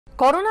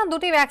Corona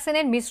দুটি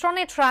ভ্যাকসিনের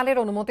মিশ্রণে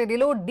ট্রায়ালের অনুমতি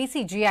দিল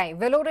ডিসিজিআই।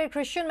 ভেলোরের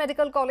খ্রিস্টান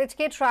মেডিকেল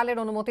কলেজকে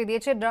ট্রায়ালের অনুমতি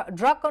দিয়েছে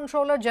drug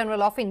controller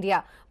general of India.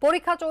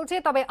 পরীক্ষা চলছে,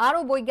 তবে আরও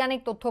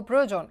বৈজ্ঞানিক তথ্য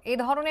প্রয়োজন। এই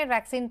ধরনের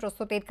ভ্যাকসিন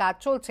প্রস্তুতির কাজ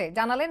চলছে,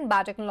 জানালেন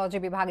বায়োটেকনোলজি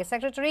বিভাগের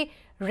সেক্রেটারি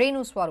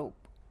রেণু স্বরূপ।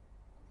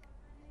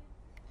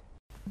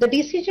 The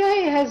DCGI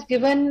has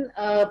given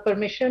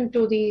permission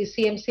to the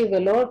CMC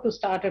Vellore to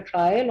start a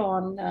trial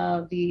on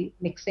the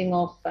mixing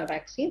of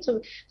vaccines. So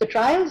the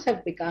trials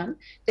have begun.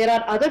 There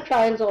are other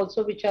trials also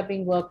which are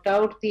being worked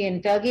out. The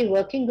Entagi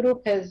working group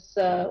has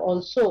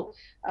also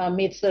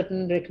made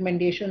certain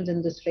recommendations in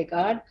this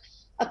regard.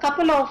 A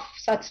couple of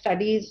such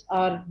studies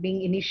are being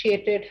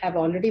initiated, have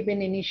already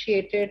been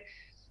initiated.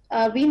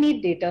 We need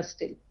data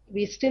still.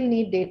 We still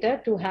need data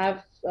to have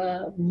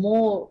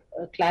more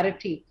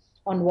clarity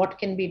on what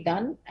can be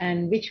done and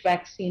which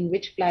vaccine,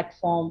 which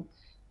platform,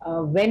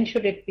 when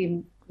should it be,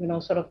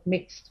 sort of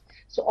mixed.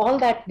 So all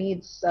that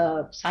needs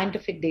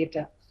scientific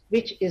data,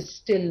 which is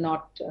still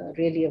not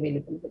really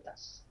available with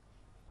us.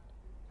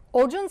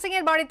 Arjun Singh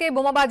এর বাড়িতে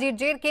বোমাবাজির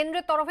জের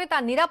কেন্দ্রের তরফে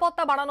তার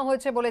নিরাপত্তা বাড়ানো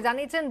হয়েছে বলে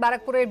জানিয়েছেন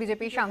ব্যারাকপুরের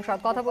বিজেপি সাংসদ।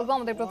 কথা বলবো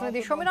আমাদের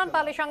প্রতিনিধি সমীরণ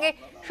পালের সঙ্গে।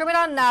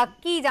 সমীরণ,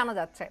 কি জানা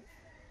যাচ্ছে?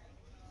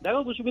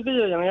 দেখো কুশবিতে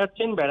জানা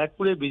যাচ্ছেন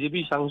ব্যারাকপুরের বিজেপি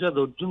সাংসদ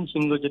অর্জুন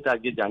সিং যেটা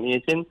আগে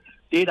জানিয়েছেন,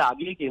 এর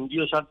আগে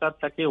কেন্দ্রীয় সরকার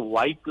তাকে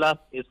Y+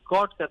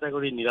 এসকর্ট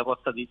ক্যাটাগরির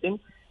নিরাপত্তা দিতেন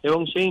এবং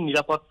সেই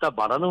নিরাপত্তা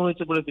বাড়ানো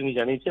হয়েছে বলে তিনি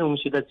জানিয়েছেন এবং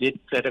সেটা জেড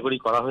ক্যাটাগরি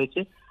করা হয়েছে।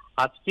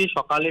 আজকে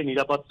সকালে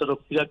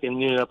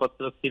কেন্দ্রীয়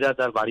নিরাপত্তা রক্ষীরা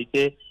তার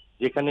বাড়িতে,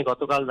 যেখানে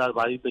গতকাল তার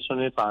বাড়ির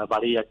পেছনে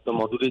বাড়ি একদম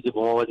মধুরে যে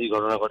বোমাবাজির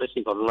ঘটনা ঘটে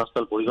সেই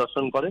ঘটনাস্থল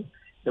পরিদর্শন করেন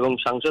এবং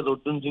সাংসদ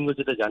অর্জুন সিং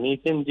যেটা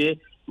জানিয়েছেন যে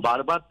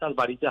বারবার তার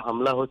বাড়িতে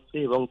হামলা হচ্ছে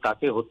এবং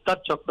তাকে হত্যার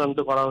চক্রান্ত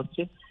করা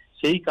হচ্ছে।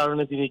 সেই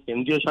কারণে তিনি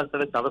কেন্দ্রীয়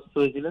সরকারের দ্বারস্থ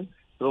হয়েছিলেন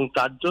এবং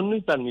তার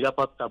জন্যই তার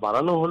নিরাপত্তা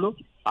বাড়ানো হলো।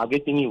 আগে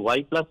তিনি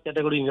Y+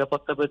 ক্যাটাগরি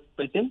নিরাপত্তা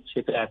পেতেন,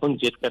 সেটা এখন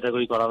জেড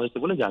ক্যাটাগরি করা হয়েছে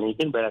বলে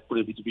জানিয়েছেন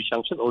ব্যারাকপুরের বিজেপি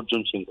সাংসদ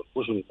অর্জুন সিং।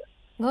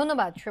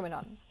 ধন্যবাদ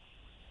সমীরণ।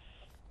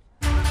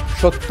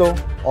 সত্য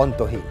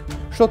অন্তহীন,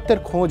 সত্যের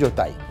খোঁজও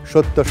তাই,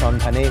 সত্য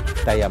সন্ধানে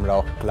তাই আমরা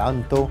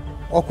অক্লান্ত,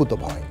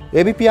 অকুতভয়।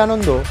 এবিপি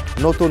আনন্দ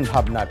নতুন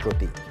ভাবনার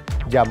প্রতীক,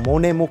 যা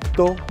মনে মুক্ত,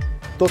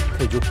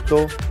 তথ্যে যুক্ত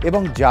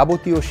এবং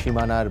যাবতীয়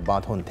সীমানার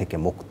বাঁধন থেকে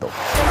মুক্ত।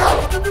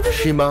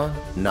 সীমা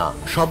না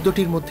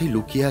শব্দটির মধ্যে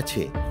লুকিয়ে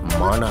আছে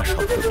মানা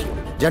শব্দটি,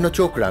 যেন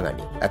চোখ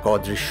রাঙানি এক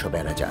অদৃশ্য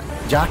বেড়াজাল,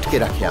 যা আটকে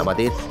রাখে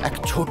আমাদের এক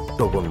ছোট্ট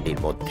গণ্ডির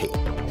মধ্যে।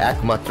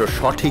 একমাত্র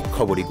সঠিক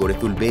খবরই গড়ে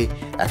তুলবে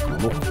এক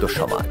মুক্ত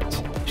সমাজ।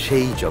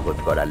 সেই জগৎ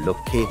গড়ার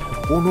লক্ষ্যে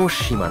কোনো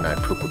সীমানার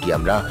ঠুকুটি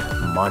আমরা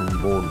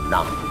মানব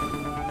না।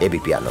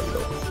 এবিপি আনন্দ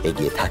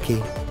এগিয়ে থাকে,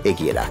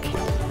 এগিয়ে রাখে।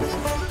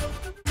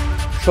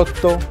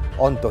 সত্য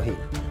অন্তহীন,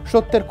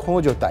 সত্যের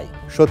খোঁজও তাই,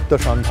 সত্য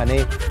সন্ধানে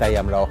তাই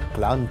আমরা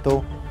অক্লান্ত,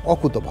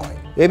 অকুতভয়।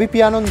 এবিপি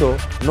আনন্দ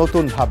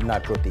নতুন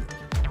ভাবনার প্রতীক,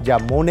 যা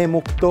মনে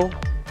মুক্ত,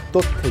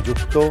 তথ্যে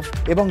যুক্ত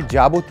এবং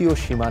যাবতীয়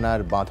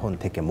সীমানার বাঁধন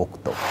থেকে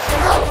মুক্ত।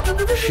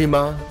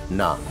 সীমা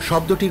না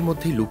শব্দটির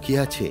মধ্যে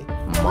লুকিয়ে আছে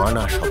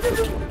মানা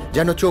শব্দটি,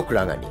 যেন চোখ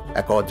রাঙানি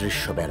এক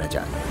অদৃশ্য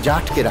বেড়াজাল, যা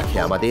আটকে রাখে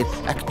আমাদের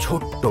এক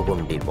ছোট্ট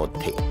গণ্ডির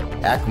মধ্যে।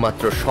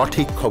 একমাত্র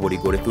সঠিক খবরই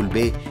গড়ে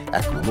তুলবে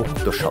এক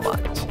মুক্ত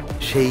সমাজ।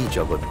 সেই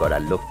জগৎ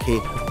গড়ার লক্ষ্যে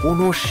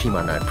কোনো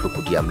সীমানার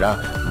ঠুকুটি আমরা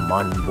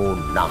মানব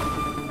না।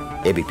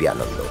 এবিপি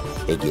আনন্দ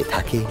এগিয়ে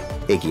থাকে,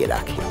 এগিয়ে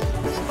রাখে।